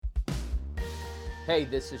Hey,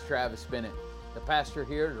 this is Travis Bennett, the pastor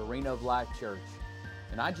here at Arena of Life Church,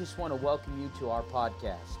 and I just want to welcome you to our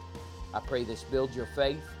podcast. I pray this builds your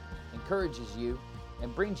faith, encourages you,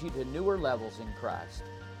 and brings you to newer levels in Christ.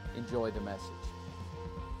 Enjoy the message.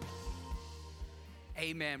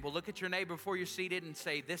 Amen. Well, look at your neighbor before you're seated and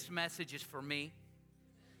say, "This message is for me."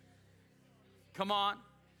 Come on.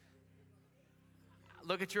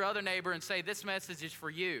 Look at your other neighbor and say, "This message is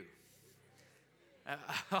for you."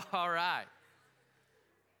 All right.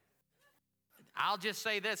 I'll just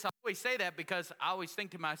say this. I always say that because I always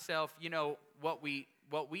think to myself, what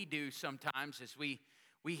we do sometimes is we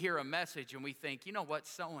hear a message and we think, you know what,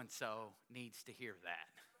 so-and-so needs to hear that.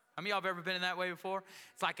 How many of y'all have ever been in that way before?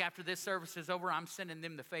 It's like after this service is over, I'm sending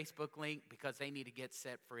them the Facebook link because they need to get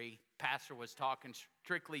set free. Pastor was talking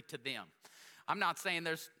strictly to them. I'm not saying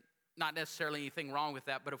there's not necessarily anything wrong with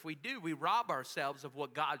that, but if we do, we rob ourselves of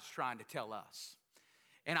what God's trying to tell us.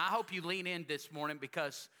 And I hope you lean in this morning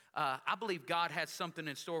because I believe God has something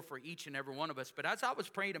in store for each and every one of us. But as I was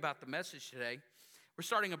praying about the message today, we're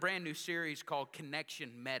starting a brand new series called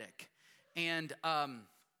Connection Medic. And how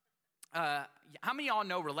many of y'all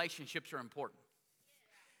know relationships are important?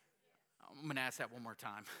 I'm going to ask that one more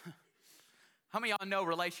time. How many of y'all know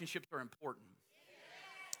relationships are important?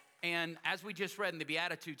 And as we just read in the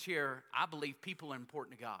Beatitudes here, I believe people are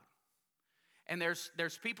important to God. And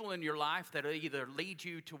there's people in your life that either lead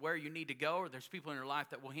you to where you need to go, or there's people in your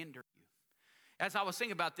life that will hinder you. As I was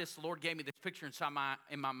thinking about this, the Lord gave me this picture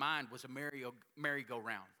in my mind was a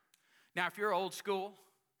merry-go-round. Now, if you're old school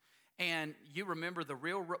and you remember the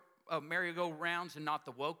real merry-go-rounds and not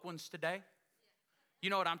the woke ones today, you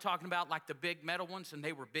know what I'm talking about, like the big metal ones, and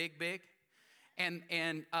they were big. And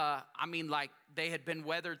I mean, like they had been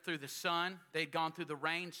weathered through the sun. They'd gone through the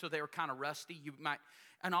rain, so they were kind of rusty.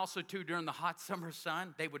 And also, too, during the hot summer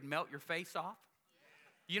sun, they would melt your face off.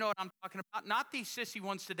 You know what I'm talking about? Not these sissy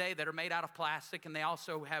ones today that are made out of plastic, and they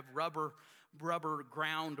also have rubber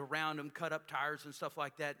ground around them, cut up tires and stuff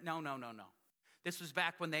like that. No. This was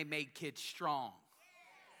back when they made kids strong,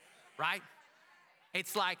 right?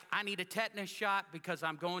 It's like, I need a tetanus shot because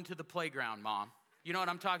I'm going to the playground, Mom. You know what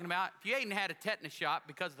I'm talking about? If you hadn't had a tetanus shot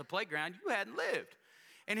because of the playground, you hadn't lived.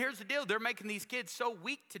 And here's the deal. They're making these kids so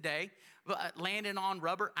weak today, landing on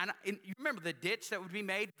rubber. And you remember the ditch that would be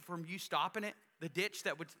made from you stopping it? The ditch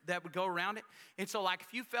that would go around it? And so, like,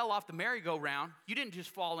 if you fell off the merry-go-round, you didn't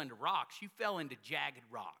just fall into rocks. You fell into jagged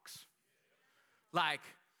rocks. Like,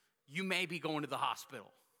 you may be going to the hospital.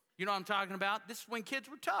 You know what I'm talking about? This is when kids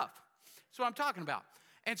were tough. That's what I'm talking about.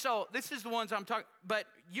 And so this is the ones I'm talking. But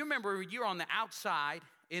you remember you're on the outside,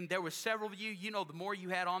 and there was several of you. You know, the more you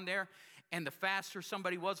had on there, and the faster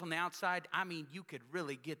somebody was on the outside, I mean, you could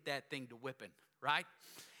really get that thing to whipping, right?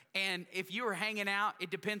 And if you were hanging out, it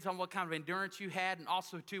depends on what kind of endurance you had, and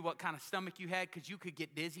also, too, what kind of stomach you had, because you could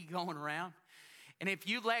get dizzy going around. And if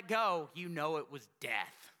you let go, you know it was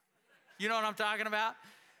death. You know what I'm talking about?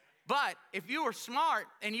 But if you were smart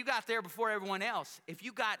and you got there before everyone else, if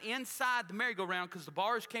you got inside the merry-go-round, because the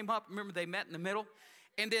bars came up, remember they met in the middle,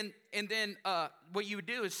 and then what you would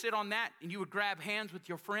do is sit on that, and you would grab hands with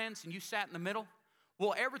your friends, and you sat in the middle.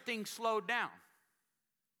 Well, everything slowed down.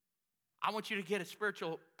 I want you to get a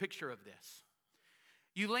spiritual picture of this.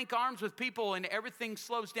 You link arms with people, and everything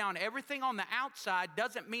slows down. Everything on the outside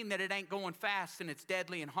doesn't mean that it ain't going fast and it's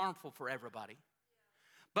deadly and harmful for everybody.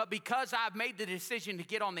 But because I've made the decision to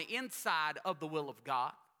get on the inside of the will of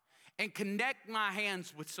God and connect my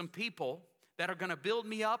hands with some people that are going to build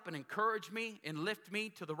me up and encourage me and lift me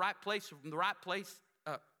to the right place from the right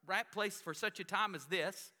place for such a time as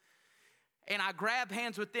this, and I grab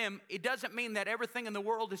hands with them, it doesn't mean that everything in the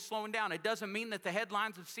world is slowing down. It doesn't mean that the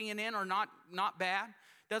headlines of CNN are not bad.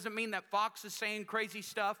 It doesn't mean that Fox is saying crazy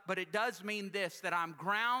stuff, but it does mean this, that I'm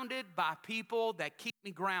grounded by people that keep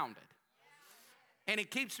me grounded. And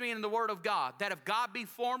it keeps me in the Word of God, that if God be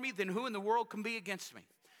for me, then who in the world can be against me?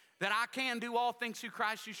 That I can do all things through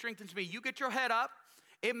Christ who strengthens me. You get your head up.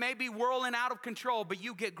 It may be whirling out of control, but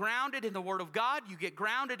you get grounded in the Word of God. You get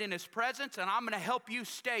grounded in His presence, and I'm going to help you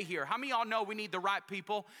stay here. How many of y'all know we need the right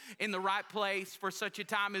people in the right place for such a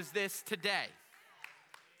time as this today?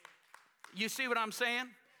 You see what I'm saying?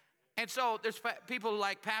 And so there's people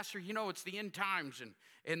like, Pastor, it's the end times,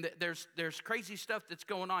 and there's crazy stuff that's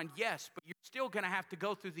going on. Yes, but you're still going to have to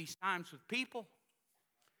go through these times with people,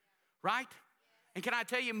 right? And can I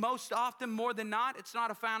tell you, most often, more than not, it's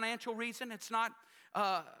not a financial reason. It's not,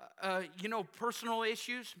 personal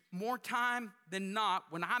issues. More time than not,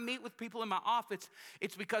 when I meet with people in my office,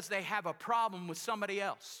 it's because they have a problem with somebody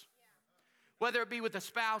else. Whether it be with a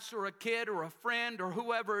spouse or a kid or a friend or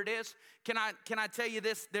whoever it is, can I tell you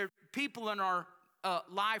this? There are people in our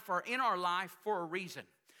life are in our life for a reason.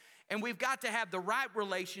 And we've got to have the right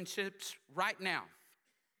relationships right now.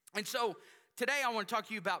 And so today I want to talk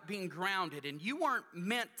to you about being grounded. And you weren't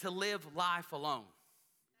meant to live life alone.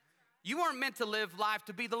 You weren't meant to live life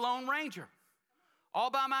to be the Lone Ranger. All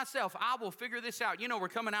by myself, I will figure this out. You know, we're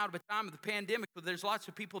coming out of a time of the pandemic, but there's lots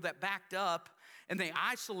of people that backed up and they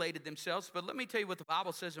isolated themselves. But let me tell you what the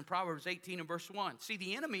Bible says in Proverbs 18 and verse 1. See,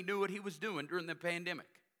 the enemy knew what he was doing during the pandemic,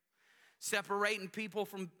 separating people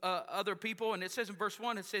from other people. And it says in verse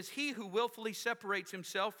 1, it says, he who willfully separates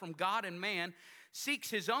himself from God and man seeks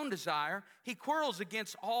his own desire. He quarrels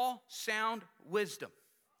against all sound wisdom.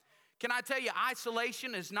 Can I tell you,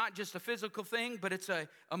 isolation is not just a physical thing, but it's an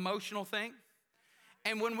emotional thing.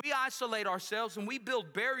 And when we isolate ourselves and we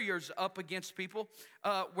build barriers up against people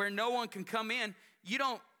where no one can come in, you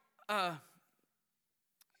don't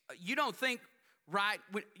think right.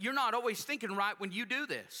 You're not always thinking right when you do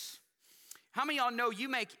this. How many of y'all know you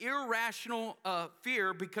make irrational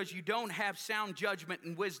fear because you don't have sound judgment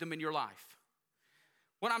and wisdom in your life?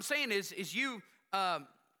 What I'm saying is you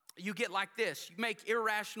get like this. You make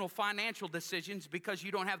irrational financial decisions because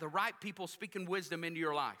you don't have the right people speaking wisdom into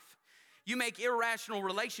your life. You make irrational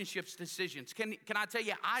relationships decisions. Can I tell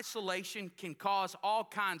you, isolation can cause all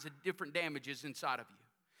kinds of different damages inside of you.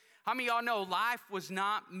 How many of y'all know life was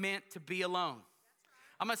not meant to be alone?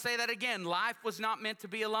 I'm going to say that again. Life was not meant to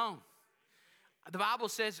be alone. The Bible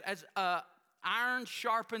says as iron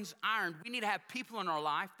sharpens iron, we need to have people in our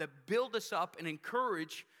life that build us up and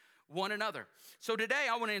encourage one another. So today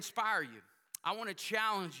I want to inspire you. I want to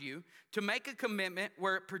challenge you to make a commitment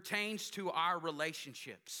where it pertains to our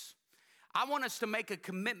relationships. I want us to make a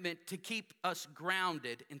commitment to keep us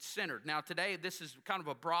grounded and centered. Now today, this is kind of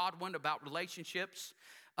a broad one about relationships,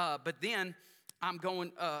 but then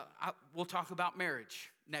we'll talk about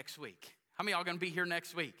marriage next week. How many of y'all going to be here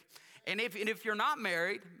next week? And if you're not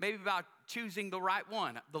married, maybe about choosing the right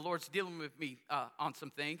one. The Lord's dealing with me on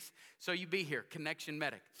some things, so you be here, Connection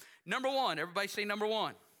Medic. Number one, everybody say number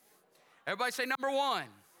one. Everybody say number one.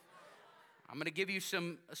 I'm going to give you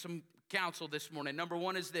some counsel this morning. Number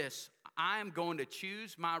one is this. I am going to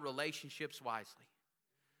choose my relationships wisely.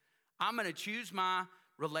 I'm going to choose my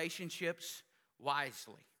relationships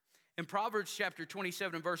wisely. In Proverbs chapter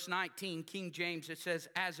 27 and verse 19, King James, it says,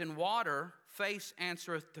 as in water, face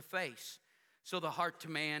answereth to face, so the heart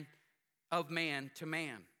of man to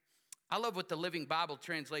man. I love what the Living Bible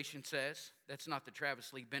translation says. That's not the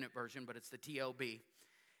Travis Lee Bennett version, but it's the TLB.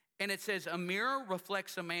 And it says, a mirror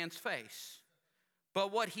reflects a man's face,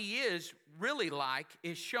 but what he is really like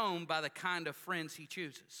is shown by the kind of friends he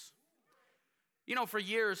chooses. You know, for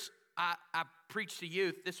years, I preached to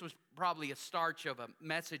youth. This was probably a starch of a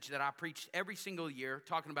message that I preached every single year,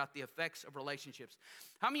 talking about the effects of relationships.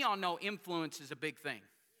 How many of y'all know influence is a big thing?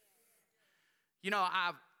 You know,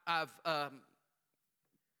 I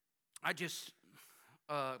just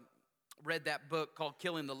read that book called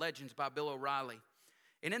Killing the Legends by Bill O'Reilly.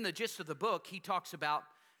 And in the gist of the book, he talks about,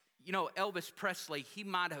 you know, Elvis Presley, he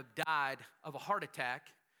might have died of a heart attack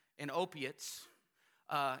and opiates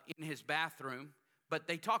in his bathroom, but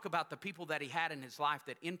they talk about the people that he had in his life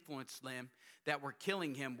that influenced them, that were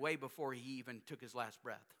killing him way before he even took his last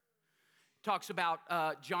breath. Talks about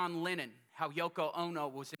John Lennon, how Yoko Ono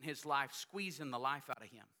was in his life, squeezing the life out of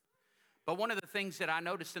him. But one of the things that I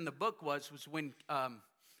noticed in the book was when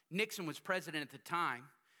Nixon was president at the time,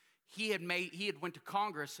 he had went to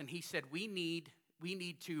Congress and he said, we need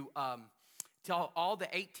to tell all the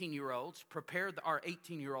 18-year-olds, prepare our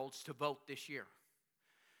 18-year-olds to vote this year.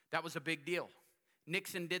 That was a big deal.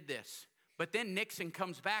 Nixon did this. But then Nixon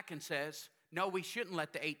comes back and says, no, we shouldn't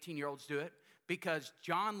let the 18-year-olds do it because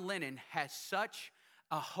John Lennon has such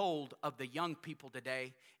a hold of the young people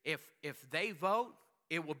today. If they vote,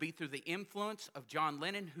 it will be through the influence of John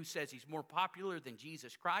Lennon, who says he's more popular than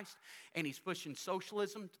Jesus Christ, and he's pushing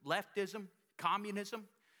socialism, leftism, communism.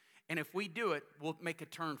 And if we do it, we'll make a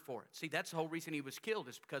turn for it. See, that's the whole reason he was killed,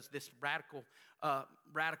 is because this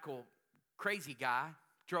radical, crazy guy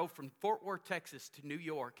drove from Fort Worth, Texas to New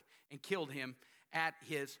York and killed him at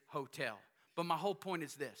his hotel. But my whole point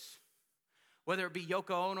is this. Whether it be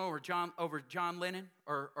Yoko Ono or over John Lennon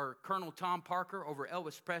or Colonel Tom Parker over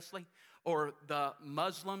Elvis Presley or the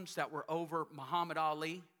Muslims that were over Muhammad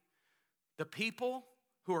Ali, the people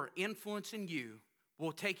who are influencing you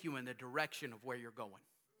will take you in the direction of where you're going.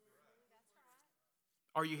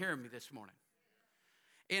 Are you hearing me this morning?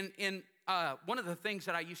 In one of the things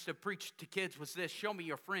that I used to preach to kids was this: show me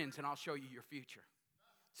your friends and I'll show you your future.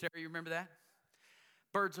 Sarah, you remember that?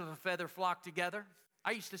 Birds of a feather flock together.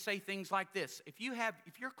 I used to say things like this: if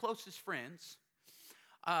your closest friends,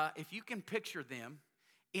 if you can picture them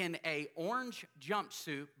in a orange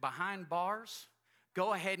jumpsuit behind bars,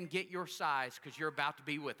 go ahead and get your size because you're about to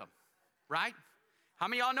be with them, right? How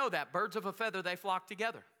many of y'all know that? Birds of a feather, they flock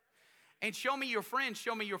together. And show me your friends,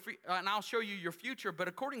 show me and I'll show you your future. But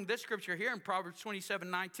according to this scripture here in Proverbs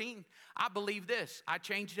 27:19, I believe this. I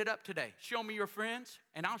changed it up today. Show me your friends,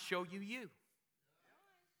 and I'll show you you.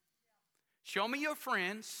 Show me your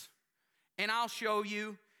friends, and I'll show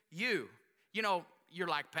you you. You know, you're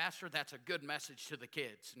like, Pastor, that's a good message to the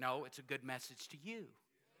kids. No, it's a good message to you.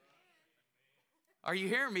 Are you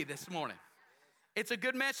hearing me this morning? It's a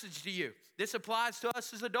good message to you. This applies to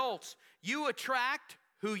us as adults. You attract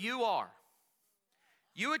who you are.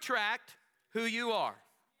 You attract who you are.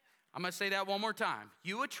 I'm going to say that one more time.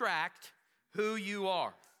 You attract who you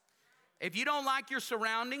are. If you don't like your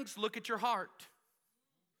surroundings, look at your heart.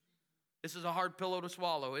 This is a hard pillow to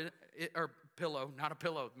swallow, or pillow, not a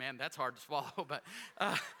pillow. Man, that's hard to swallow, but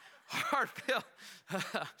hard pill.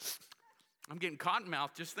 I'm getting cotton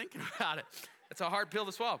mouth just thinking about it. It's a hard pill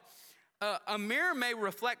to swallow. A mirror may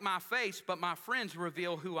reflect my face, but my friends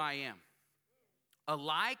reveal who I am. A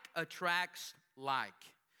like attracts like.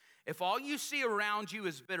 If all you see around you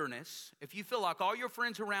is bitterness, if you feel like all your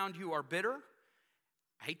friends around you are bitter,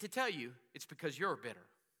 I hate to tell you, it's because you're bitter.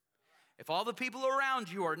 If all the people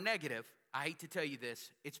around you are negative, I hate to tell you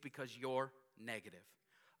this, it's because you're negative.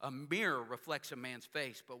 A mirror reflects a man's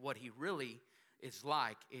face, but what he really is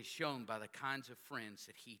like is shown by the kinds of friends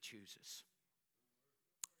that he chooses.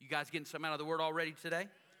 You guys getting some out of the word already today?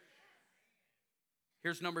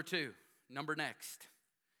 Here's number 2. Number next.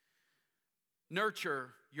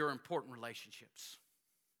 Nurture your important relationships.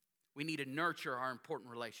 We need to nurture our important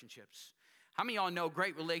relationships. How many of y'all know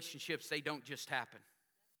great relationships, they don't just happen?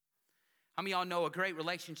 How many of y'all know a great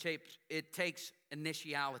relationship, it takes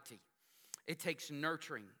initiality. It takes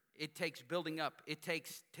nurturing. It takes building up. It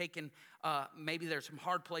takes taking, maybe there's some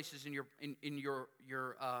hard places in your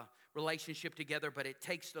relationship together, but it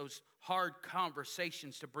takes those hard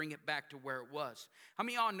conversations to bring it back to where it was. How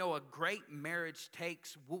many of y'all know a great marriage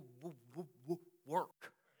takes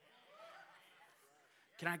work?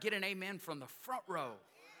 Can I get an amen from the front row?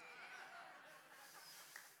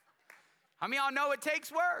 How many of y'all know it takes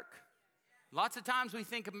work? Lots of times we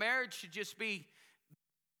think a marriage should just be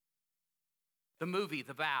the movie,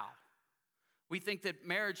 The Vow. We think that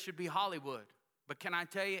marriage should be Hollywood. But can I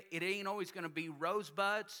tell you, it ain't always going to be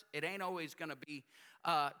rosebuds. It ain't always going to be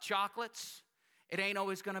chocolates. It ain't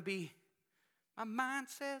always going to be, my mind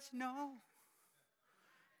says no,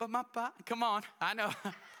 but my body, come on, I know.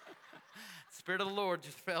 Spirit of the Lord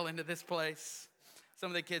just fell into this place. Some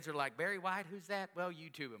of the kids are like, Barry White, who's that? Well,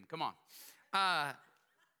 YouTube him, come on.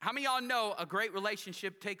 How many of y'all know a great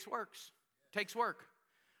relationship takes work?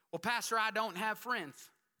 Well, Pastor, I don't have friends.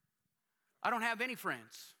 I don't have any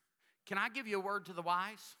friends. Can I give you a word to the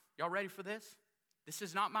wise? Y'all ready for this? This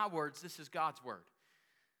is not my words. This is God's word.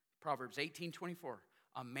 Proverbs 18:24.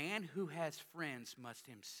 A man who has friends must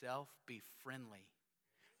himself be friendly.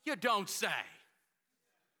 You don't say.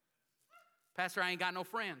 Pastor, I ain't got no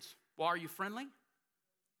friends. Well, are you friendly?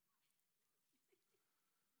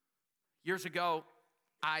 Years ago,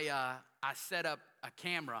 I set up a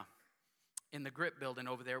camera in the Grip building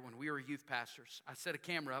over there when we were youth pastors. I set a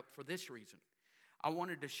camera up for this reason. I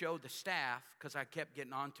wanted to show the staff because I kept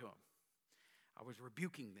getting onto them. I was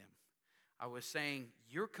rebuking them. I was saying,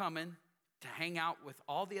 you're coming to hang out with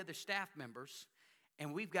all the other staff members,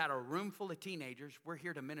 and we've got a room full of teenagers. We're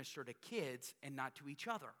here to minister to kids and not to each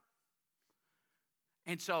other.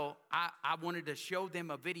 And so I wanted to show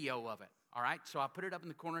them a video of it, all right? So I put it up in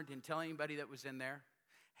the corner, didn't tell anybody that was in there.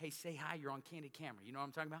 Hey, say hi, you're on Candid Camera. You know what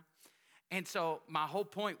I'm talking about? And so my whole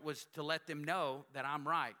point was to let them know that I'm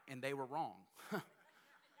right and they were wrong.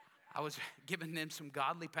 I was giving them some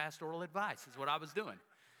godly pastoral advice is what I was doing.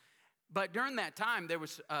 But during that time, there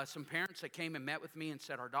was some parents that came and met with me and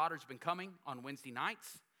said, our daughter's been coming on Wednesday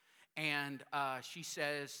nights. And she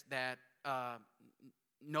says that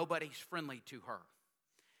nobody's friendly to her.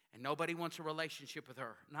 And nobody wants a relationship with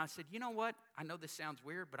her. And I said, you know what? I know this sounds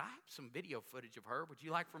weird, but I have some video footage of her. Would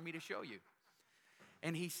you like for me to show you?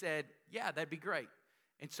 And he said, yeah, that'd be great.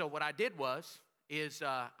 And so what I did is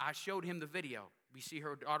I showed him the video. We see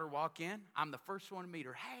her daughter walk in. I'm the first one to meet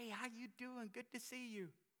her. Hey, how you doing? Good to see you.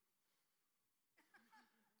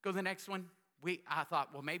 Go to the next one. I thought,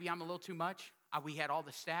 well, maybe I'm a little too much. We had all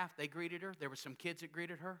the staff. They greeted her. There were some kids that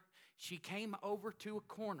greeted her. She came over to a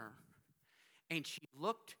corner, and she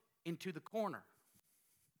looked into the corner.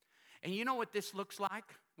 And you know what this looks like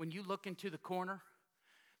when you look into the corner?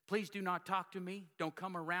 Please do not talk to me. Don't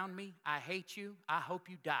come around me. I hate you. I hope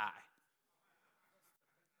you die.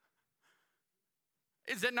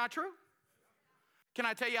 Is that not true? Can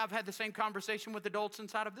I tell you, I've had the same conversation with adults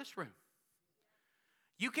inside of this room.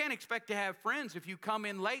 You can't expect to have friends if you come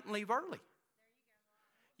in late and leave early.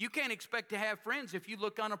 You can't expect to have friends if you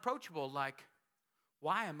look unapproachable, like,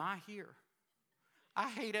 why am I here? I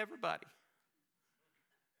hate everybody.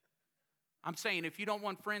 I'm saying if you don't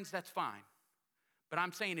want friends, that's fine. But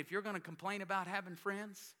I'm saying if you're going to complain about having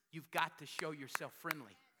friends, you've got to show yourself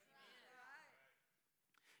friendly.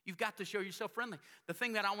 You've got to show yourself friendly. The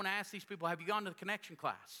thing that I want to ask these people, have you gone to the connection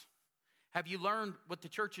class? Have you learned what the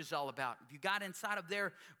church is all about? Have you got inside of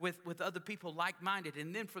there with other people like-minded?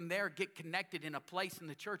 And then from there, get connected in a place in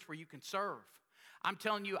the church where you can serve. I'm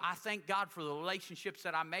telling you, I thank God for the relationships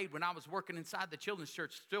that I made when I was working inside the children's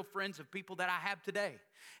church. Still friends of people that I have today.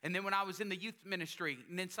 And then when I was in the youth ministry,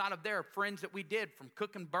 and inside of there, friends that we did, from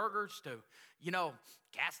cooking burgers to,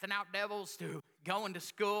 casting out devils, to going to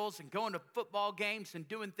schools and going to football games and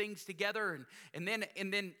doing things together. And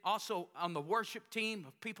then also on the worship team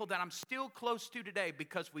of people that I'm still close to today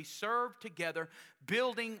because we serve together,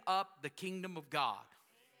 building up the kingdom of God.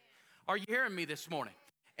 Are you hearing me this morning?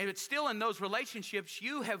 And it's still in those relationships,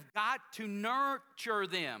 you have got to nurture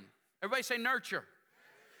them. Everybody say nurture.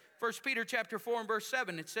 1 Peter chapter 4 and verse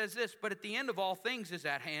 7, it says this, but at the end of all things is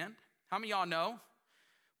at hand. How many of y'all know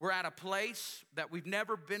we're at a place that we've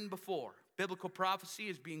never been before? Biblical prophecy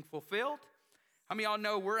is being fulfilled. How many of y'all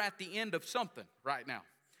know we're at the end of something right now?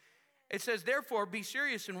 It says, therefore, be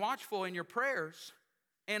serious and watchful in your prayers,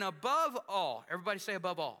 and above all, everybody say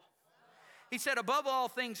above all. He said, above all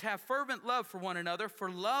things, have fervent love for one another,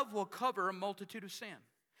 for love will cover a multitude of sin.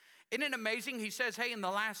 Isn't it amazing? He says, hey, in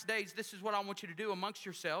the last days, this is what I want you to do amongst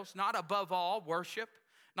yourselves. Not above all worship,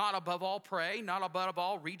 not above all pray, not above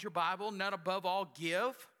all read your Bible, not above all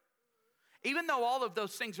give. Even though all of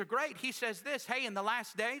those things are great, he says this, hey, in the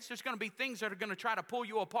last days, there's going to be things that are going to try to pull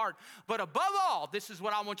you apart. But above all, this is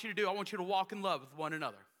what I want you to do. I want you to walk in love with one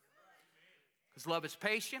another. Because love is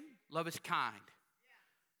patient, love is kind.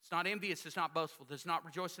 It's not envious, it's not boastful, does not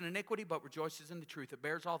rejoice in iniquity, but rejoices in the truth. It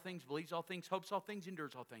bears all things, believes all things, hopes all things,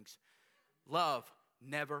 endures all things. Love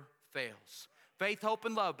never fails. Faith, hope,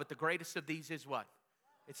 and love, but the greatest of these is what?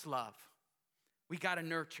 It's love. We got to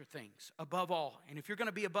nurture things above all. And if you're going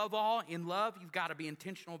to be above all in love, you've got to be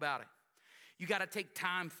intentional about it. You got to take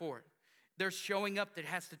time for it. There's showing up that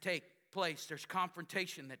has to take place. There's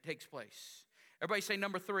confrontation that takes place. Everybody say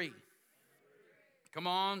number 3. Come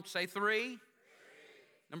on, say 3.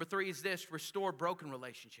 Number 3 is this, restore broken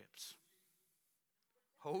relationships.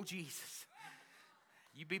 Oh, Jesus.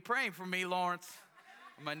 You be praying for me, Lawrence.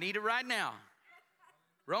 I'm going to need it right now.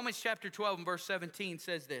 Romans chapter 12 and verse 17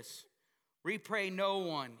 says this, repay no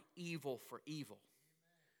one evil for evil,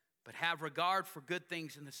 but have regard for good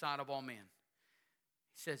things in the sight of all men.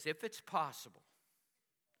 He says, if it's possible,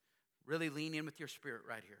 really lean in with your spirit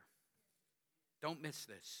right here. Don't miss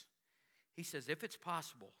this. He says, if it's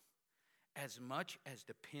possible, as much as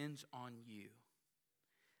depends on you,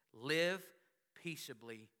 live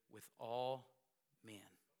peaceably with all men.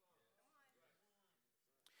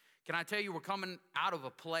 Can I tell you, we're coming out of a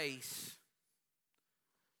place.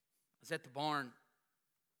 I was at the barn,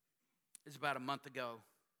 it was about a month ago,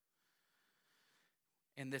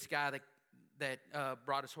 and this guy that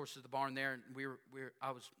brought his horses to the barn there, and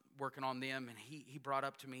I was working on them, and he brought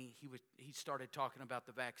up to me, he started talking about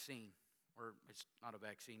the vaccine, or it's not a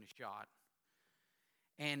vaccine, a shot.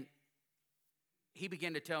 And he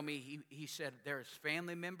began to tell me, he said there's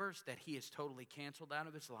family members that he has totally canceled out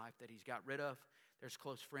of his life, that he's got rid of. There's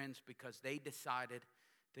close friends because they decided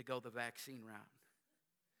to go the vaccine route.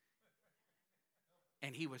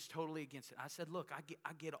 And he was totally against it. I said, look,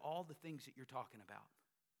 I get all the things that you're talking about.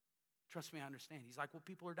 Trust me, I understand. He's like, well,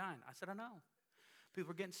 people are dying. I said, I know.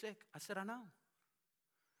 People are getting sick. I said, I know.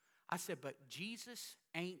 I said, but Jesus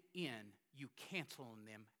ain't in you canceling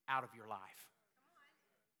them out of your life.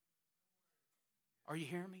 Are you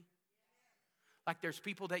hearing me? Like there's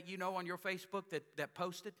people that you know on your Facebook that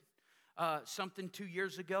posted something 2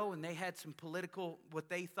 years ago, and they had some political, what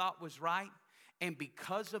they thought was right. And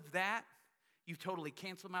because of that, you totally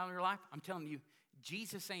canceled them out of your life. I'm telling you,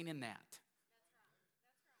 Jesus ain't in that.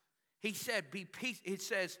 He said, be peace. It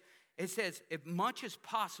says, if much as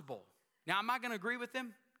possible. Now, am I going to agree with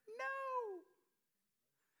him?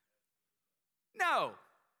 No.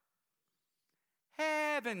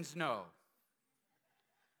 Heavens no.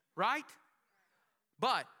 Right?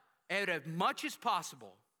 But as much as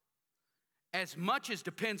possible, as much as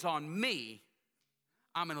depends on me,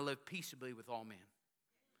 I'm going to live peaceably with all men.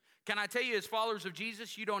 Can I tell you, as followers of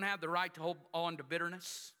Jesus, you don't have the right to hold on to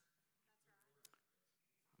bitterness.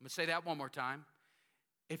 I'm going to say that one more time.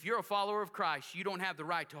 If you're a follower of Christ, you don't have the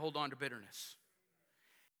right to hold on to bitterness.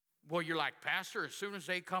 Well, you're like, Pastor, as soon as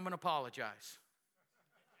they come and apologize.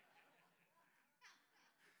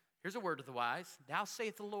 Here's a word of the wise. Thou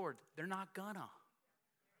saith the Lord, they're not gonna.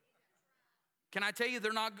 Can I tell you,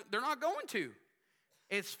 they're not going to.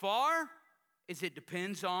 As far as it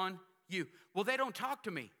depends on you. Well, they don't talk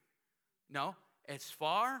to me. No, as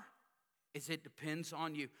far as it depends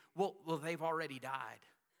on you. Well, they've already died.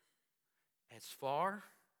 As far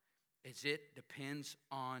as it depends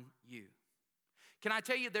on you. Can I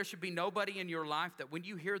tell you, there should be nobody in your life that when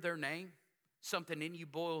you hear their name, something in you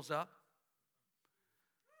boils up?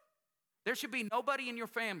 There should be nobody in your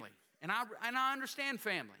family, and I understand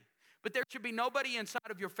family, but there should be nobody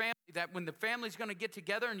inside of your family that when the family's going to get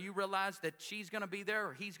together and you realize that she's going to be there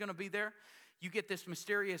or he's going to be there, you get this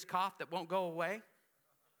mysterious cough that won't go away.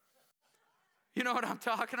 You know what I'm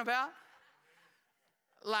talking about?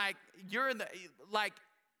 Like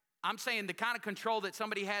I'm saying the kind of control that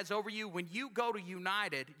somebody has over you. When you go to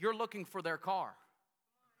United, you're looking for their car.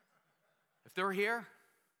 If they're here,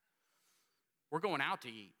 we're going out to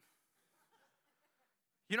eat.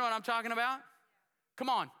 You know what I'm talking about? Come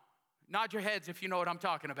on, nod your heads if you know what I'm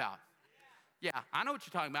talking about. Yeah, I know what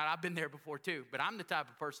you're talking about. I've been there before too, but I'm the type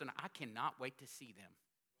of person, I cannot wait to see them.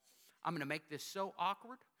 I'm going to make this so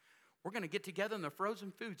awkward. We're going to get together in the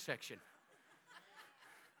frozen food section.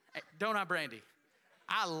 Hey, don't I, Brandy?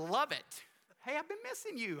 I love it. Hey, I've been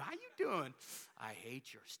missing you. How you doing? I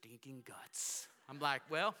hate your stinking guts. I'm like,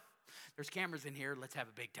 well, there's cameras in here. Let's have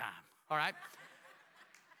a big time. All right?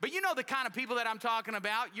 But you know the kind of people that I'm talking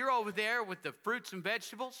about. You're over there with the fruits and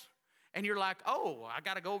vegetables, and you're like, oh, I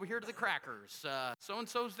got to go over here to the crackers.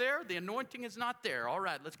 So-and-so's there. The anointing is not there. All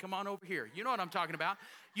right, let's come on over here. You know what I'm talking about.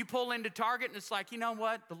 You pull into Target, and it's like, you know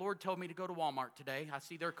what? The Lord told me to go to Walmart today. I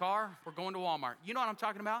see their car. We're going to Walmart. You know what I'm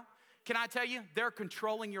talking about? Can I tell you? They're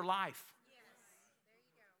controlling your life. Yes. There you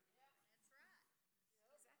go.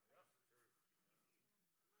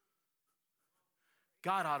 That's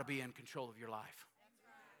right. God ought to be in control of your life. That's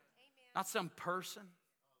right. Amen. Not some person.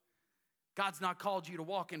 God's not called you to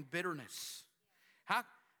walk in bitterness. I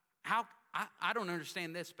don't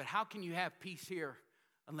understand this, but how can you have peace here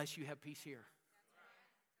unless you have peace here?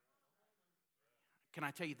 Can I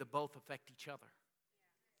tell you, they both affect each other?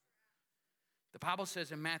 The Bible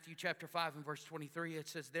says in Matthew chapter 5 and verse 23, it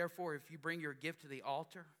says, therefore, if you bring your gift to the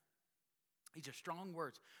altar, these are strong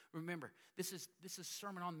words. Remember, this is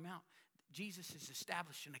Sermon on the Mount. Jesus is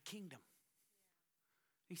establishing a kingdom.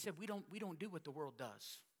 He said, we don't do what the world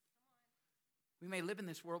does. We may live in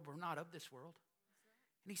this world, but we're not of this world.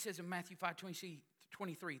 And he says in Matthew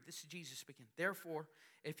 5:23, this is Jesus speaking. Therefore,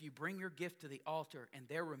 if you bring your gift to the altar and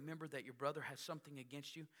there remember that your brother has something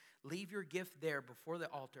against you, leave your gift there before the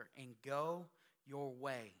altar and go your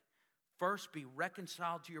way. First be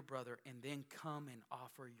reconciled to your brother and then come and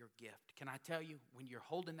offer your gift. Can I tell you, when you're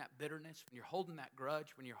holding that bitterness, when you're holding that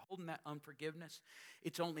grudge, when you're holding that unforgiveness,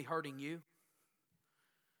 it's only hurting you.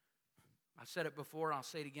 I've said it before, I'll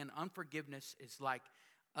say it again. Unforgiveness is like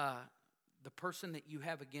the person that you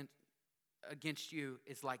have against you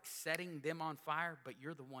is like setting them on fire, but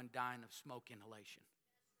you're the one dying of smoke inhalation.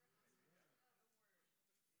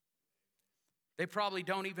 They probably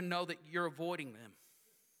don't even know that you're avoiding them.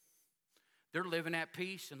 They're living at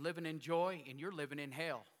peace and living in joy, and you're living in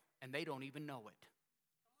hell, and they don't even know it.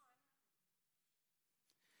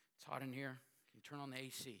 It's hot in here. Can you turn on the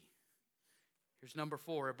AC? Here's number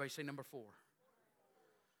 4. Everybody say number 4.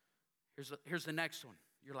 Here's the next one.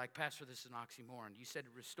 You're like, Pastor, this is an oxymoron. You said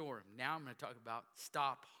restore them. Now I'm going to talk about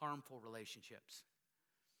stop harmful relationships.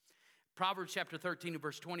 Proverbs chapter 13 and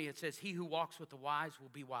verse 20, it says, he who walks with the wise will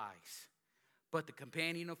be wise, but the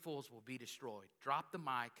companion of fools will be destroyed. Drop the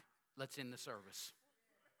mic. Let's end the service.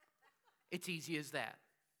 It's easy as that.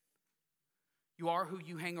 You are who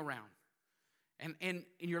you hang around. And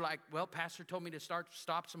you're like, well, Pastor told me to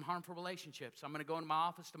stop some harmful relationships. I'm going to go into my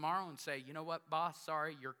office tomorrow and say, you know what, boss,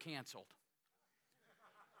 sorry, you're canceled.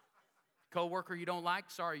 Coworker you don't like,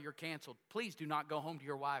 sorry, you're canceled. Please do not go home to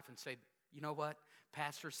your wife and say, you know what,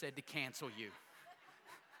 Pastor said to cancel you.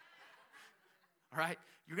 All right?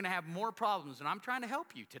 You're going to have more problems, and I'm trying to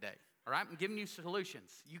help you today. All right? I'm giving you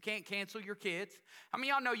solutions. You can't cancel your kids. How many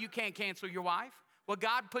of y'all know you can't cancel your wife? What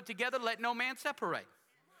God put together, let no man separate.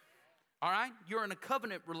 All right? You're in a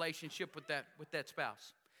covenant relationship with that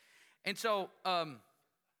spouse. And so, but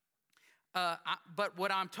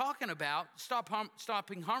what I'm talking about,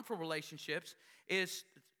 stopping harmful relationships, is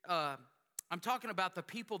I'm talking about the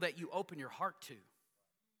people that you open your heart to.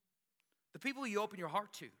 The people you open your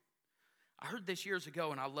heart to. I heard this years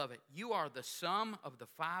ago, and I love it. You are the sum of the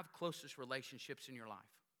 5 closest relationships in your life.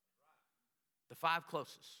 The 5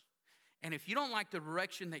 closest. And if you don't like the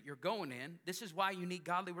direction that you're going in, this is why you need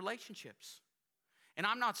godly relationships. And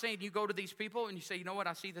I'm not saying you go to these people and you say, you know what,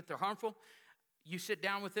 I see that they're harmful. You sit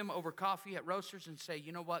down with them over coffee at Roasters and say,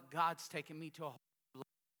 you know what, God's taking me to a whole level,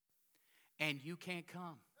 and you can't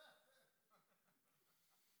come.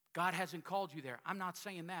 God hasn't called you there. I'm not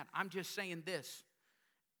saying that. I'm just saying this.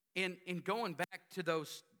 In going back to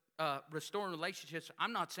those restoring relationships,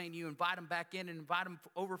 I'm not saying you invite them back in and invite them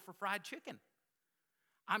over for fried chicken.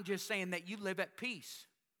 I'm just saying that you live at peace.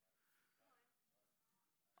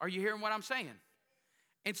 Are you hearing what I'm saying?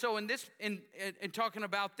 And so in talking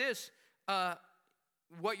about this,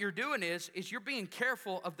 what you're doing is you're being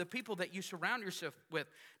careful of the people that you surround yourself with.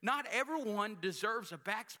 Not everyone deserves a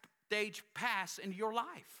backstage pass into your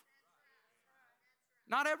life.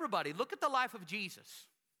 Not everybody. Look at the life of Jesus.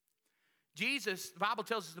 Jesus, the Bible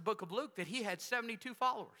tells us in the book of Luke that he had 72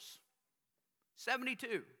 followers. 72.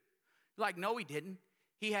 You're like, no, he didn't.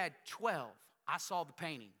 He had 12. I saw the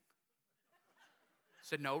painting.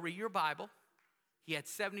 Said, no, read your Bible. He had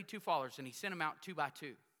 72 followers, and he sent them out 2 by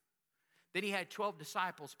 2. Then he had 12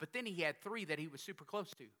 disciples, but then he had 3 that he was super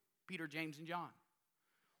close to, Peter, James, and John.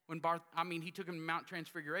 He took them to Mount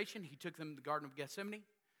Transfiguration. He took them to the Garden of Gethsemane.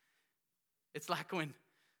 It's like when,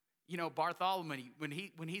 Bartholomew, when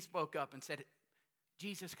he spoke up and said,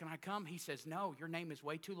 Jesus, can I come? He says, no, your name is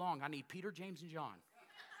way too long. I need Peter, James, and John.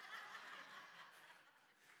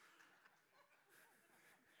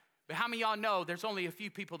 But how many of y'all know there's only a few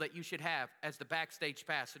people that you should have as the backstage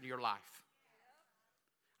pass into your life?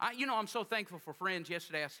 I'm so thankful for friends.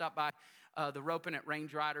 Yesterday I stopped by the roping at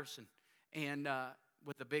Range Riders and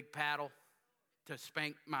with a big paddle to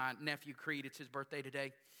spank my nephew Creed. It's his birthday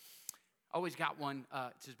today. Always got one.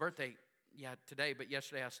 It's his birthday, today, but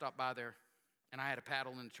yesterday I stopped by there and I had a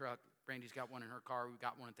paddle in the truck. Brandy's got one in her car. We've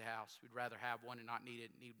got one at the house. We'd rather have one and not need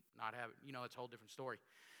it, need not have it. It's a whole different story.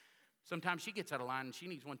 Sometimes she gets out of line and she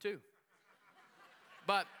needs one too.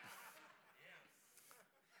 But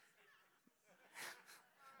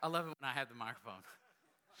I love it when I have the microphone.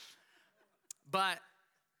 But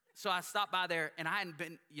so I stopped by there, and I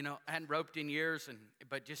hadn't roped in years,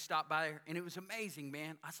 but just stopped by there, and it was amazing,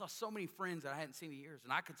 man. I saw so many friends that I hadn't seen in years,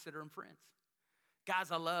 and I consider them friends.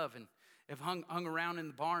 Guys I love and have hung around in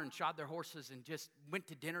the barn and shod their horses and just went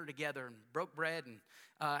to dinner together and broke bread and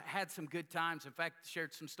had some good times. In fact,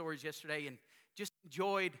 shared some stories yesterday and just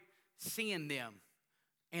enjoyed seeing them.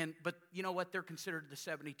 But you know what? They're considered the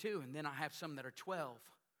 72, and then I have some that are 12.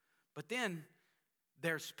 But then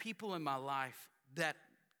there's people in my life that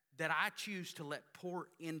I choose to let pour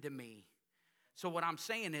into me. So what I'm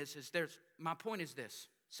saying is my point is this.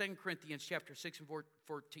 2 Corinthians chapter 6 and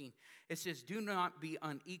 14. It says, do not be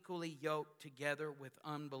unequally yoked together with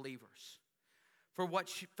unbelievers. For what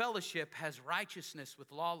fellowship has righteousness with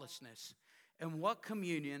lawlessness? And what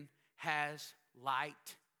communion has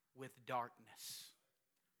light with darkness?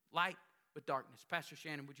 Light with darkness. Pastor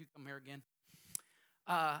Shannon, would you come here again?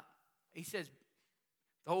 He says,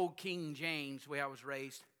 the old King James, the way I was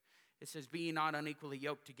raised, it says, be ye not unequally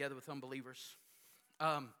yoked together with unbelievers.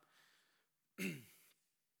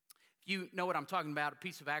 If you know what I'm talking about, a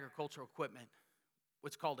piece of agricultural equipment,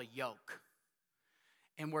 what's called a yoke,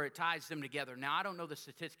 and where it ties them together. Now, I don't know the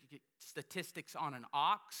statistics on an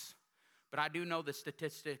ox, but I do know the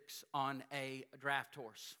statistics on a draft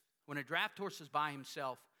horse. When a draft horse is by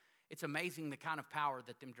himself, it's amazing the kind of power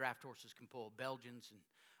that them draft horses can pull. Belgians and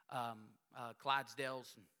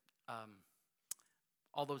Clydesdales and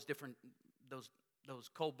all those different, those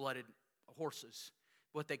cold-blooded horses,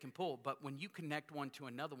 what they can pull. But when you connect one to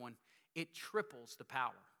another one, it triples the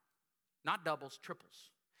power. Not doubles, triples.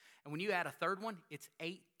 And when you add a third one, it's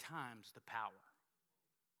 8 times the power.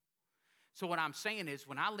 So what I'm saying is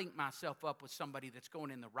when I link myself up with somebody that's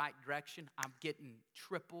going in the right direction, I'm getting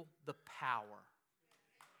triple the power.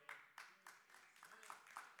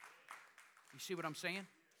 You see what I'm saying?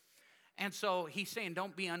 And so he's saying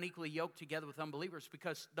don't be unequally yoked together with unbelievers,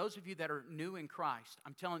 because those of you that are new in Christ,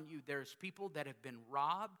 I'm telling you, there's people that have been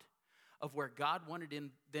robbed of where God wanted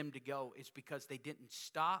them to go is because they didn't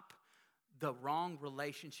stop the wrong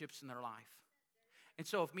relationships in their life. And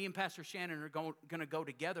so if me and Pastor Shannon are going to go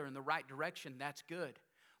together in the right direction, that's good.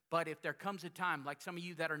 But if there comes a time, like some of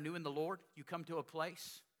you that are new in the Lord, you come to a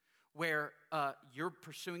place where you're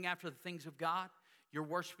pursuing after the things of God, you're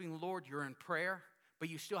worshiping the Lord, you're in prayer, but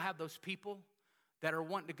you still have those people that are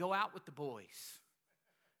wanting to go out with the boys,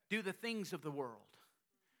 do the things of the world.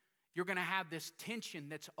 You're going to have this tension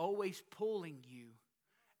that's always pulling you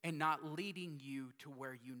and not leading you to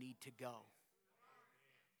where you need to go.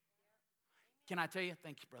 Can I tell you?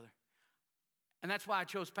 Thank you, brother. And that's why I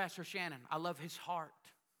chose Pastor Shannon. I love his heart.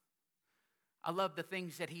 I love the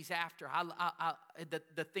things that he's after.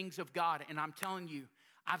 The things of God. And I'm telling you,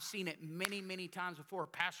 I've seen it many, many times before.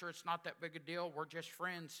 Pastor, it's not that big a deal. We're just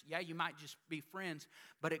friends. Yeah, you might just be friends,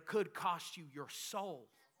 but it could cost you your soul.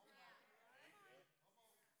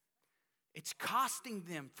 It's costing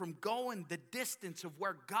them from going the distance of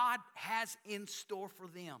where God has in store for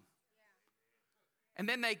them. And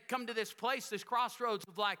then they come to this place, this crossroads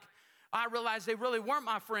of like, I realized they really weren't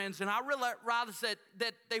my friends, and I realized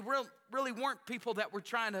that they really weren't people that were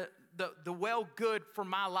trying to, the well good for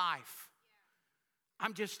my life.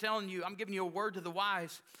 I'm just telling you, I'm giving you a word to the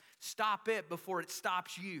wise. Stop it before it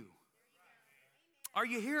stops you. Are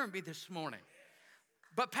you hearing me this morning?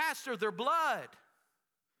 But Pastor, they're blood.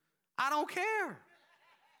 I don't care.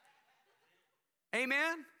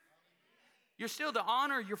 Amen? You're still to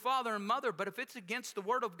honor your father and mother, but if it's against the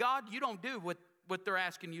word of God, you don't do what they're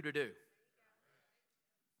asking you to do.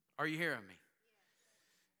 Are you hearing me?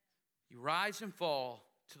 You rise and fall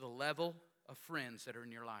to the level of friends that are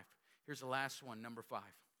in your life. Here's the last one, number 5.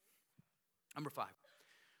 Number 5.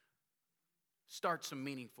 Start some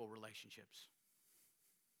meaningful relationships.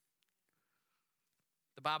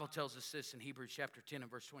 The Bible tells us this in Hebrews chapter 10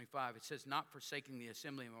 and verse 25. It says, not forsaking the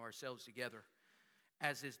assembling of ourselves together,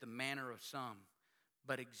 as is the manner of some,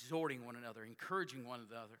 but exhorting one another, encouraging one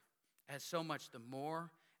another, as so much the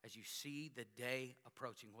more as you see the day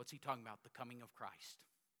approaching. What's he talking about? The coming of Christ.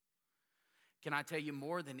 Can I tell you,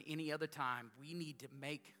 more than any other time, we need to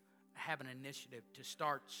have an initiative to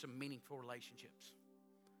start some meaningful relationships.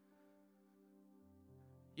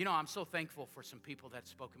 You know, I'm so thankful for some people that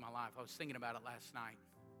spoke in my life. I was thinking about it last night.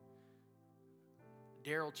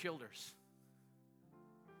 Daryl Childers.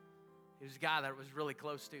 He was a guy that I was really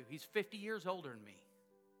close to. He's 50 years older than me.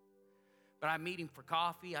 But I'd meet him for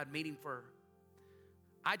coffee. I'd meet him for...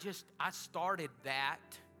 I started that.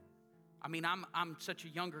 I mean, I'm such a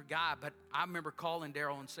younger guy, but I remember calling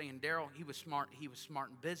Daryl and saying, Daryl, he was smart. He was smart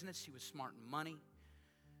in business. He was smart in money.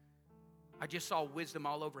 I just saw wisdom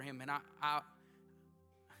all over him. And I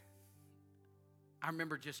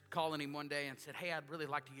remember just calling him one day and said, hey, I'd really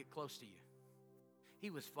like to get close to you.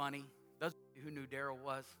 He was funny. Those who knew Daryl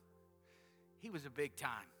was, he was a big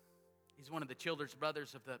time. He's one of the Childers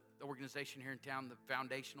brothers of the organization here in town, the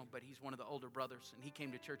foundational, but he's one of the older brothers, and he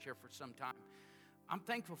came to church here for some time. I'm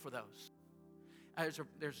thankful for those.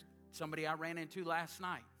 There's somebody I ran into last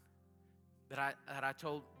night that I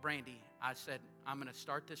told Brandy, I said, I'm going to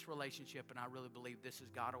start this relationship, and I really believe this is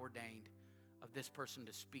God ordained of this person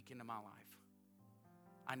to speak into my life.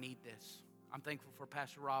 I need this. I'm thankful for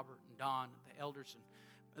Pastor Robert and Don, the elders,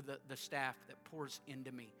 and the staff that pours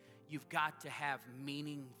into me. You've got to have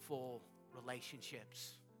meaningful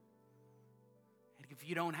relationships. And if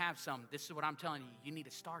you don't have some, this is what I'm telling you, you need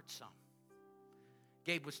to start some.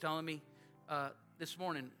 Gabe was telling me this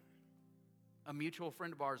morning, a mutual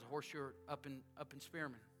friend of ours, a horseshoer up in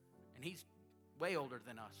Spearman, and he's way older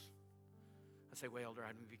than us. I say way older,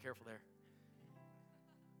 I need to be careful there.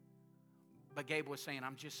 But Gabe was saying,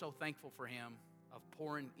 I'm just so thankful for him of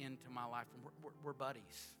pouring into my life. And we're buddies.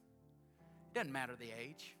 It doesn't matter the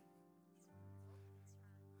age.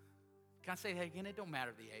 Can I say that again? It don't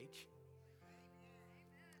matter the age.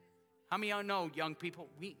 How many of y'all know, young people,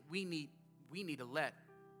 we need to let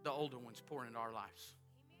the older ones pour into our lives.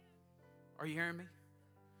 Are you hearing me?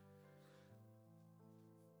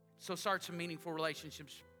 So start some meaningful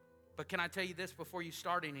relationships. But can I tell you this before you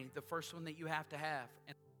start any? The first one that you have to have,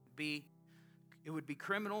 and it would be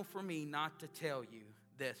criminal for me not to tell you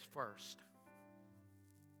this first.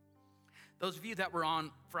 Those of you that were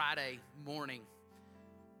on Friday morning,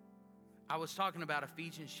 I was talking about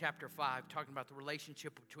Ephesians chapter 5, talking about the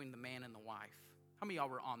relationship between the man and the wife. How many of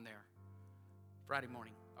y'all were on there Friday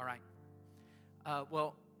morning? All right.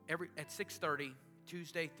 Well, at 6:30,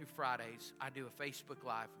 Tuesday through Fridays, I do a Facebook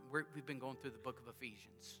Live. We've been going through the book of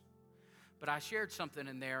Ephesians. But I shared something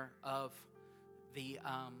in there of the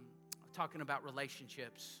talking about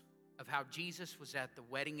relationships, of how Jesus was at the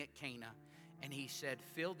wedding at Cana, and he said,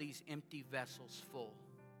 fill these empty vessels full.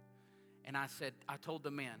 And I told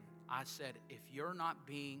the men, I said, if you're not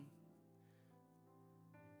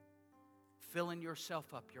filling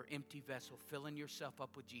yourself up, your empty vessel, filling yourself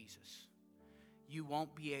up with Jesus, you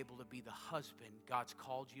won't be able to be the husband God's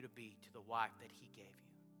called you to be to the wife that he gave you.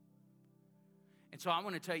 And so I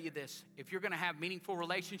want to tell you this. If you're going to have meaningful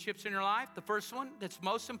relationships in your life, the first one, that's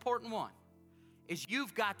most important one, is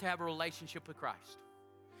you've got to have a relationship with Christ.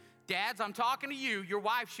 Dads, I'm talking to you. Your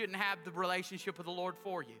wife shouldn't have the relationship with the Lord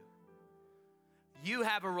for you. You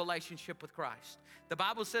have a relationship with Christ. The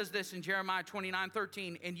Bible says this in Jeremiah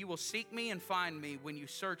 29:13, and you will seek me and find me when you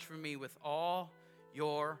search for me with all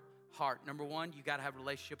your heart. Number one, you got to have a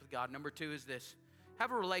relationship with God. Number two is this: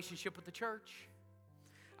 have a relationship with the church.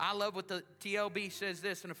 I love what the TLB says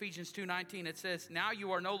this in Ephesians 2:19. It says, now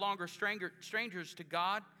you are no longer strangers to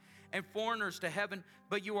God and foreigners to heaven,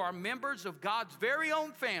 but you are members of God's very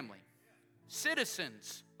own family,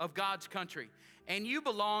 citizens of God's country, and you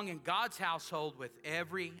belong in God's household with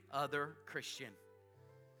every other Christian.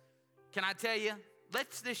 Can I tell you,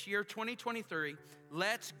 let's this year, 2023,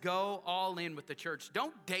 let's go all in with the church.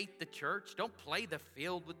 Don't date the church. Don't play the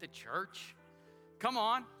field with the church. Come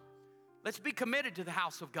on. Let's be committed to the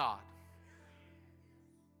house of God.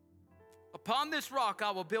 Upon this rock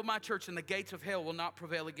I will build my church, and the gates of hell will not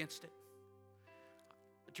prevail against it.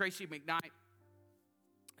 Tracy McKnight,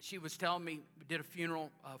 she was telling me, we did a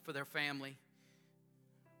funeral for their family.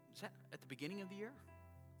 Was that at the beginning of the year?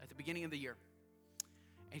 At the beginning of the year.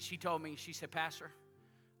 And she told me, she said, Pastor,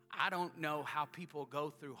 I don't know how people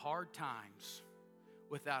go through hard times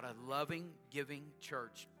without a loving, giving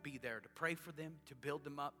church be there to pray for them, to build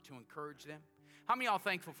them up, to encourage them. How many of y'all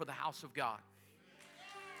thankful for the house of God?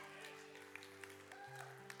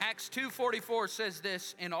 Acts 2:44 says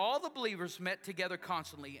this, and all the believers met together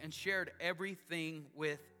constantly and shared everything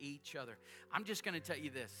with each other. I'm just going to tell you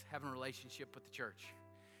this, having a relationship with the church.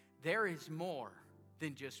 There is more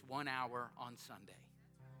than just 1 hour on Sunday.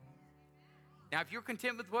 Now, if you're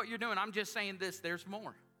content with what you're doing, I'm just saying this, there's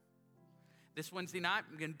more. This Wednesday night,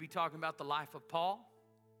 I'm going to be talking about the life of Paul.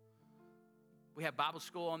 We have Bible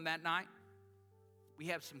school on that night. We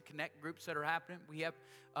have some connect groups that are happening. We have,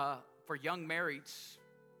 for young marrieds,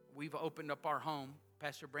 we've opened up our home.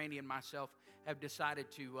 Pastor Brandy and myself have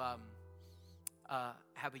decided to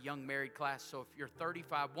have a young married class. So if you're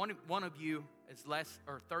 35, one of you is less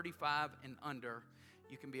or 35 and under,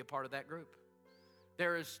 you can be a part of that group.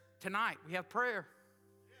 There is, tonight, we have prayer.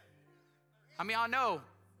 I mean, I know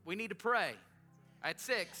we need to pray at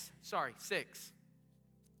 6.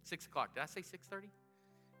 6 o'clock. Did I say 6:30?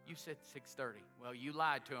 You said 6:30. Well, you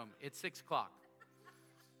lied to him. It's 6 o'clock.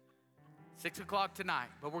 6 o'clock tonight,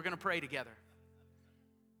 but we're going to pray together.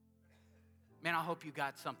 Man, I hope you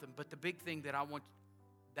got something. But the big thing that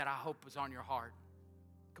I hope was on your heart.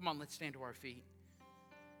 Come on, let's stand to our feet.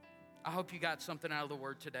 I hope you got something out of the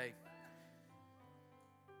word today.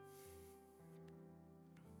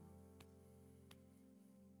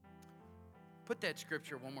 Put that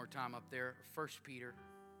scripture one more time up there, 1 Peter.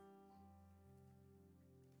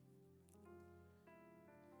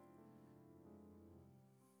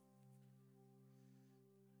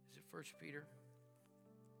 Is it 1 Peter?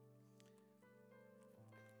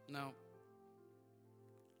 No.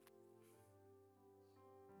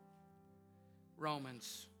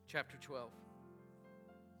 Romans chapter 12.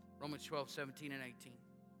 Romans 12, 17 and 18.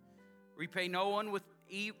 Repay no one with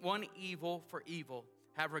one evil for evil.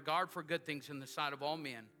 Have regard for good things in the sight of all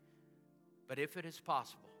men. But if it is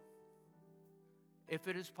possible,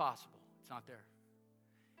 it's not there.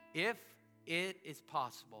 If it is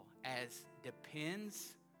possible, as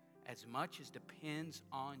much as depends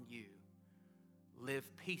on you,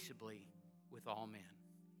 live peaceably with all men.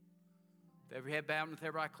 With every head bowed and with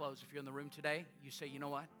every eye closed, if you're in the room today, you say, you know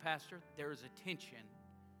what, Pastor, there is a tension.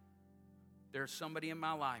 There's somebody in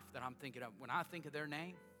my life that I'm thinking of. When I think of their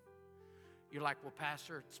name, you're like, well,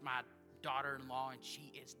 Pastor, it's my daughter-in-law, and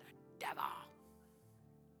she is the devil.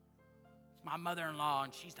 It's my mother-in-law,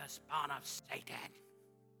 and she's the spawn of Satan.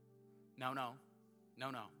 No.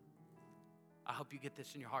 I hope you get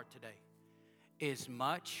this in your heart today. As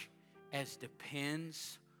much as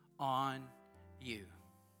depends on you.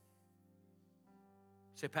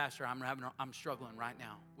 Say, Pastor, I'm struggling right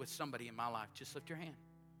now with somebody in my life. Just lift your hand.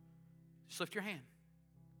 Just lift your hand.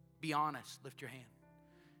 Be honest. Lift your hand.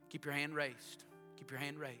 Keep your hand raised. Keep your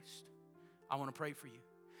hand raised. I want to pray for you.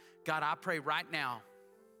 God, I pray right now,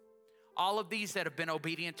 all of these that have been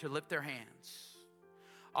obedient to lift their hands,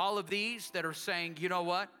 all of these that are saying, you know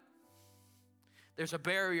what? There's a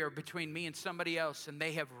barrier between me and somebody else, and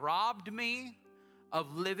they have robbed me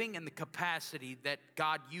of living in the capacity that,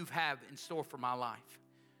 God, you have in store for my life.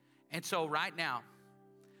 And so right now,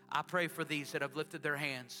 I pray for these that have lifted their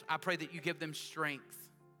hands. I pray that you give them strength.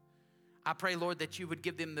 I pray, Lord, that you would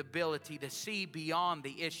give them the ability to see beyond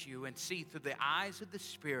the issue and see through the eyes of the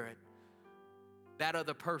Spirit that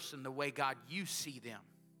other person the way, God, you see them.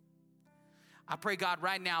 I pray, God,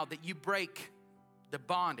 right now that you break the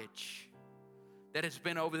bondage that has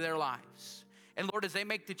been over their lives. And, Lord, as they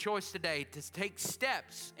make the choice today to take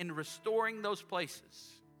steps in restoring those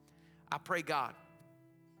places, I pray, God,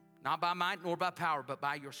 not by might nor by power, but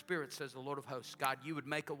by your Spirit, says the Lord of hosts, God, you would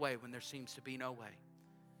make a way when there seems to be no way.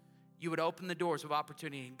 You would open the doors of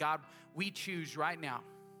opportunity. And God, we choose right now,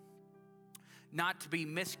 not to be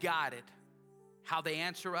misguided, how they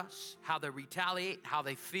answer us, how they retaliate, how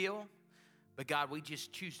they feel. But God, we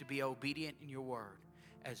just choose to be obedient in your word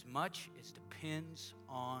as much as depends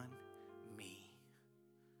on me.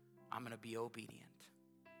 I'm going to be obedient.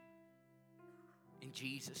 In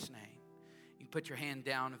Jesus' name. You can put your hand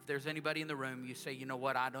down. If there's anybody in the room, you say, you know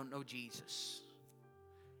what, I don't know Jesus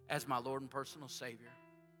as my Lord and personal Savior.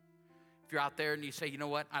 If you're out there and you say, you know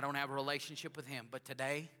what, I don't have a relationship with him, but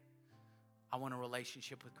today I want a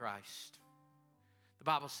relationship with Christ. The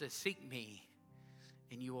Bible says, seek me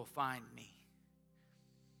and you will find me.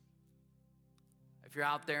 If you're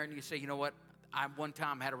out there and you say, you know what, I one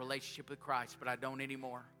time had a relationship with Christ, but I don't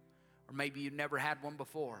anymore. Or maybe you never had one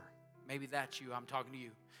before. Maybe that's you. I'm talking to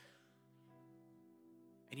you.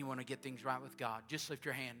 And you want to get things right with God. Just lift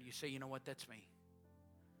your hand. You say, you know what, that's me.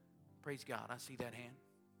 Praise God. I see that hand.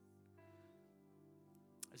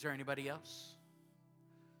 Is there anybody else?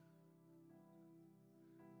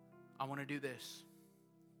 I want to do this.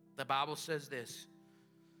 The Bible says this.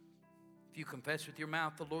 If you confess with your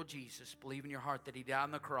mouth the Lord Jesus, believe in your heart that he died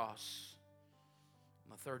on the cross,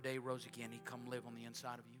 on the third day he rose again, he come live on the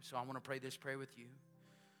inside of you. So I want to pray this prayer with you.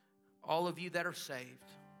 All of you that are saved,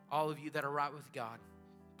 all of you that are right with God,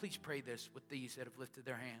 please pray this with these that have lifted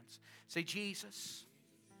their hands. Say, Jesus,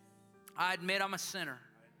 I admit I'm a sinner,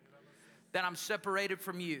 that I'm separated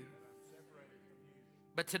from you.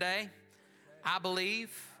 But today, I believe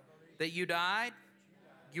that you died,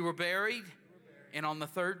 you were buried, and on the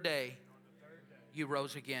third day, you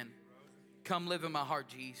rose again. Come live in my heart,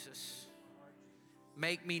 Jesus.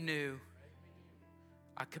 Make me new.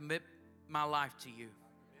 I commit my life to you.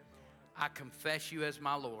 I confess you as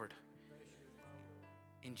my Lord.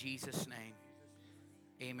 In Jesus' name,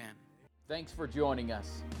 amen. Thanks for joining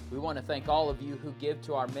us. We want to thank all of you who give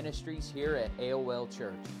to our ministries here at AOL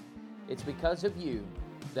Church. It's because of you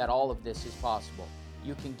that all of this is possible.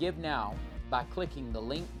 You can give now by clicking the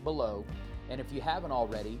link below, and if you haven't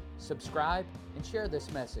already, subscribe and share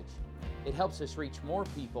this message. It helps us reach more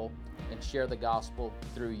people and share the gospel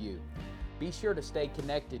through you. Be sure to stay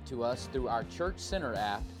connected to us through our Church Center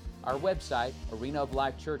app, our website,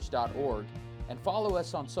 arenaoflifechurch.org, and follow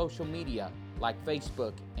us on social media like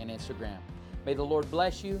Facebook and Instagram. May the Lord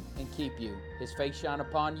bless you and keep you. His face shine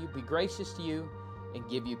upon you, be gracious to you, and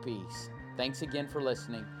give you peace. Thanks again for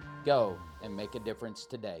listening. Go and make a difference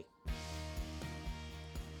today.